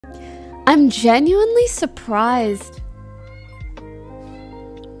I'm genuinely surprised.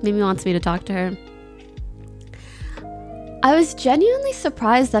 Mimi wants me to talk to her. I was genuinely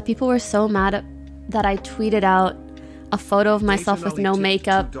surprised that people were so mad at that I tweeted out a photo of myself with no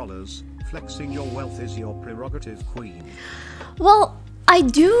makeup. Flexing your wealth is your prerogative, queen. Well,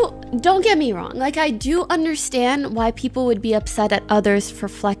 don't get me wrong, like I do understand why people would be upset at others for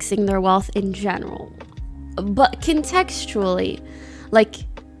flexing their wealth in general. But contextually, like,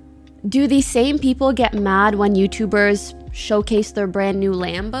 do these same people get mad when YouTubers showcase their brand new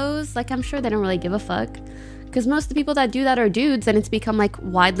Lambos? Like, I'm sure they don't really give a fuck. Because most of the people that do that are dudes, and it's become, like,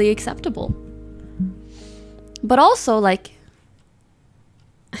 widely acceptable. But also, like,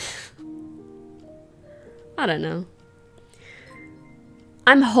 I don't know.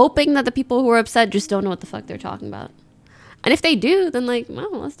 I'm hoping that the people who are upset just don't know what the fuck they're talking about. And if they do, then, like,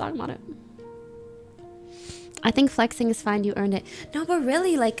 well, let's talk about it. I think flexing is fine, you earned it. No, but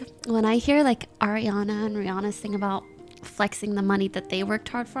really, like, when I hear, like, Ariana and Rihanna sing about flexing the money that they worked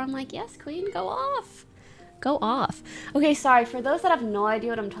hard for, I'm like, yes, queen, go off. Go off. Okay, sorry, for those that have no idea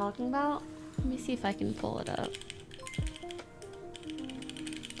what I'm talking about, let me see if I can pull it up.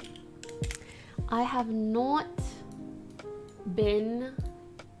 I have not been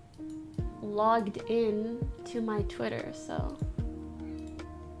logged in to my Twitter, so...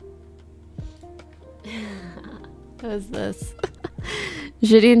 What is this?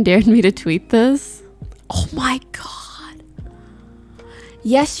 Gideon dared me to tweet this. Oh my god.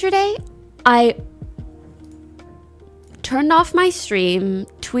 Yesterday, I turned off my stream,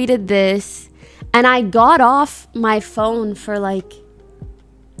 tweeted this, and I got off my phone for like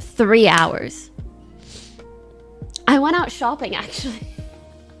 3 hours. I went out shopping, actually.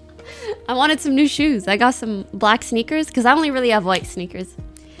 I wanted some new shoes. I got some black sneakers because I only really have white sneakers.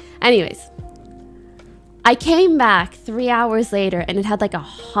 Anyways, I came back 3 hours later and it had like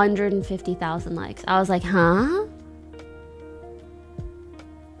 150,000 likes. I was like, huh?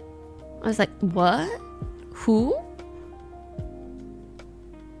 I was like, what? Who?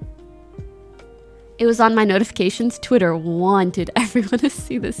 It was on my notifications. Twitter wanted everyone to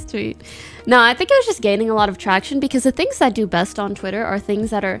see this tweet. No, I think it was just gaining a lot of traction because the things that do best on Twitter are things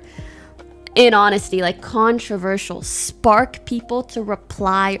that are, in honesty, like controversial, spark people to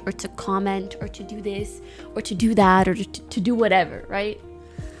reply or to comment or to do this or to do that or to do whatever, right?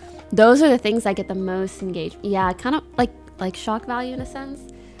 Those are the things that get the most engagement. Yeah, kind of like shock value in a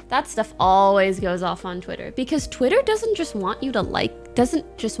sense. That stuff always goes off on Twitter because Twitter doesn't just want you to like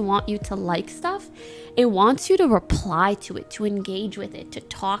stuff. It wants you to reply to it, to engage with it, to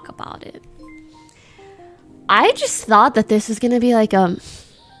talk about it. I just thought that this was gonna be like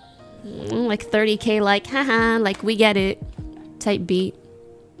 30k like haha, like we get it type beat.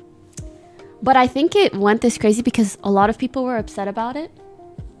 But I think it went this crazy because a lot of people were upset about it.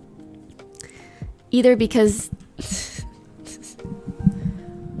 Either because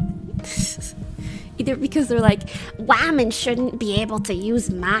they're like, women shouldn't be able to use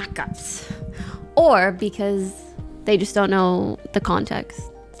markups, or because they just don't know the context.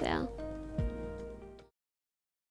 So yeah.